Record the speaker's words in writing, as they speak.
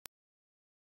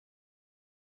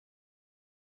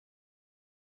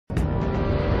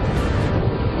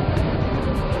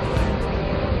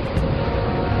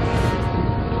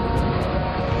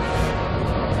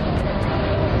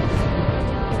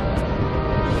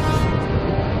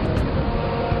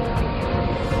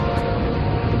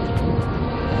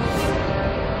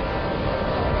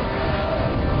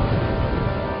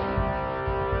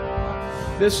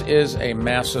This is a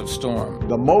massive storm.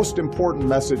 The most important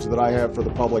message that I have for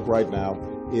the public right now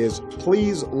is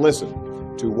please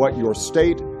listen to what your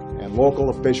state and local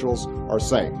officials are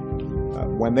saying.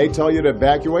 When they tell you to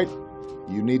evacuate,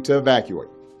 you need to evacuate.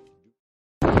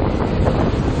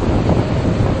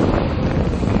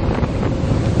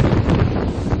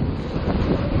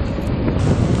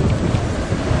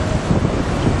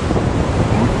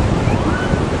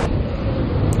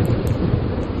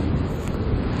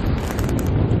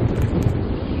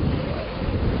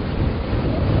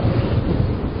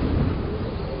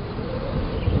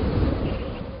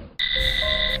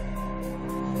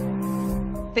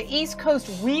 The East Coast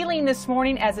reeling this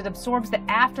morning as it absorbs the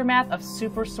aftermath of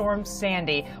Superstorm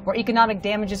Sandy, where economic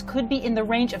damages could be in the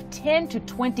range of 10 to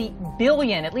 20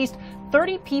 billion. At least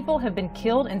 30 people have been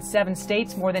killed in 7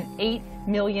 states. More than 8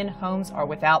 million homes are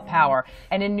without power.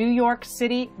 And in New York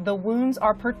City, the wounds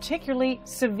are particularly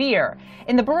severe.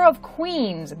 In the borough of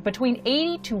Queens, between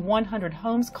 80 to 100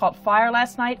 homes caught fire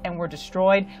last night and were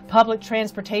destroyed. Public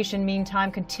transportation, meantime,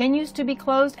 continues to be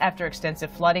closed after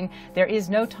extensive flooding. There is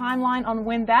no timeline on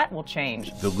when that will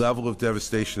change. The level of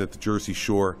devastation at the Jersey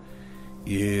Shore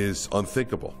is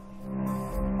unthinkable.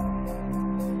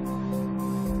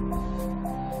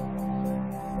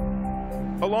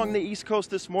 Along the East Coast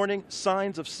this morning,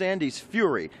 signs of Sandy's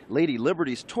fury. Lady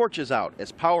Liberty's torches out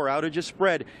as power outages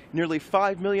spread. Nearly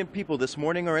 5 million people this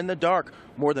morning are in the dark.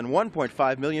 More than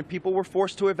 1.5 million people were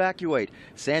forced to evacuate.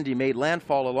 Sandy made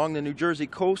landfall along the New Jersey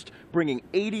coast, bringing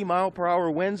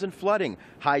 80-mile-per-hour winds and flooding.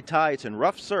 High tides and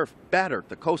rough surf battered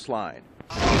the coastline.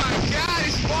 Oh my God,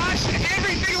 it's washing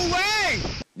everything away!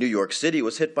 New York City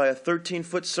was hit by a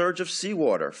 13-foot surge of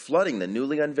seawater, flooding the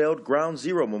newly unveiled Ground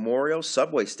Zero Memorial,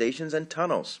 subway stations, and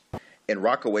tunnels. In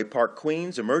Rockaway Park,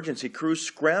 Queens, emergency crews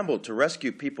scrambled to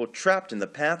rescue people trapped in the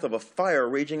path of a fire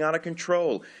raging out of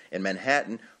control. In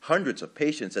Manhattan, hundreds of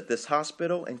patients at this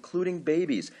hospital, including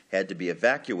babies, had to be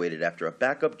evacuated after a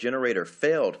backup generator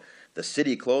failed. The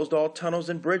city closed all tunnels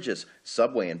and bridges.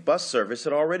 Subway and bus service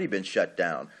had already been shut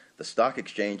down. The stock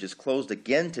exchange is closed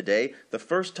again today, the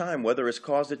first time weather has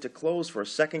caused it to close for a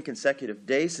second consecutive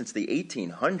day since the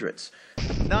 1800s.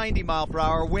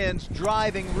 90-mile-per-hour winds,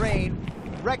 driving rain,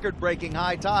 record-breaking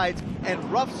high tides, and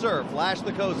rough surf lashed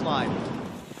the coastline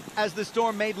as the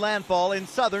storm made landfall in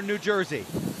southern New Jersey.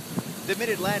 The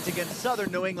mid-Atlantic and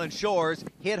southern New England shores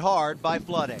hit hard by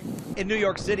flooding. In New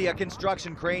York City, a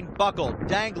construction crane buckled,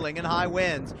 dangling in high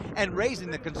winds, and raising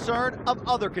the concern of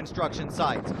other construction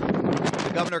sites.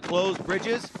 The governor closed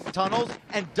bridges, tunnels,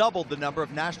 and doubled the number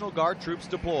of National Guard troops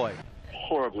deployed.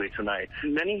 Horribly tonight.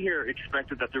 Many here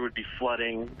expected that there would be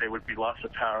flooding, there would be loss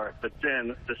of power, but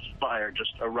then this fire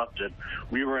just erupted.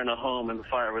 We were in a home and the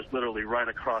fire was literally right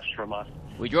across from us.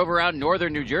 We drove around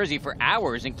northern New Jersey for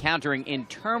hours, encountering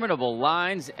interminable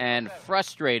lines and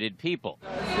frustrated people.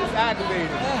 It's aggravated.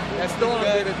 That storm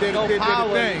did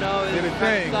a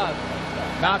thing.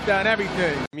 Knocked down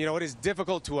everything. You know, it is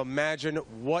difficult to imagine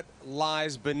what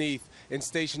lies beneath in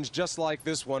stations just like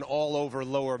this one all over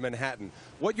lower Manhattan.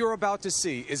 What you're about to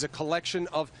see is a collection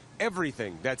of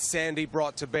everything that Sandy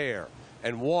brought to bear,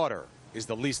 and water is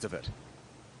the least of it.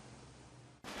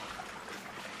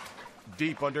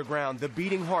 Deep underground, the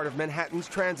beating heart of Manhattan's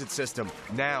transit system,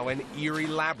 now an eerie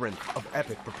labyrinth of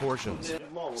epic proportions.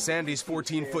 Sandy's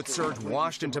 14-foot surge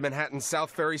washed into Manhattan's South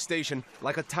Ferry Station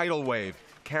like a tidal wave,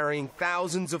 carrying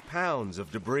thousands of pounds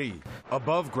of debris.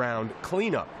 Above ground,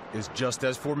 cleanup is just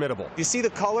as formidable. You see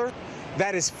the color?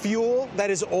 That is fuel,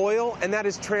 that is oil, and that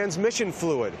is transmission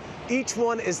fluid. Each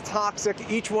one is toxic,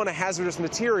 each one a hazardous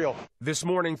material. This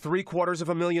morning,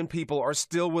 750,000 people are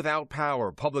still without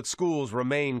power. Public schools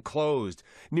remain closed.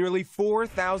 Nearly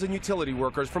 4,000 utility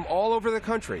workers from all over the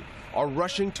country are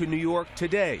rushing to New York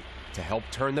today to help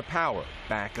turn the power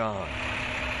back on.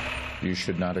 You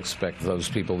should not expect those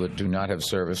people that do not have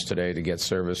service today to get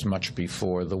service much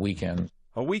before the weekend.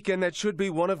 A weekend that should be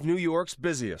one of New York's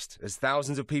busiest, as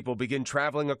thousands of people begin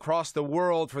traveling across the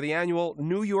world for the annual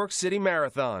New York City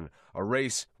Marathon, a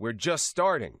race where just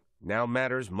starting now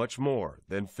matters much more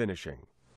than finishing.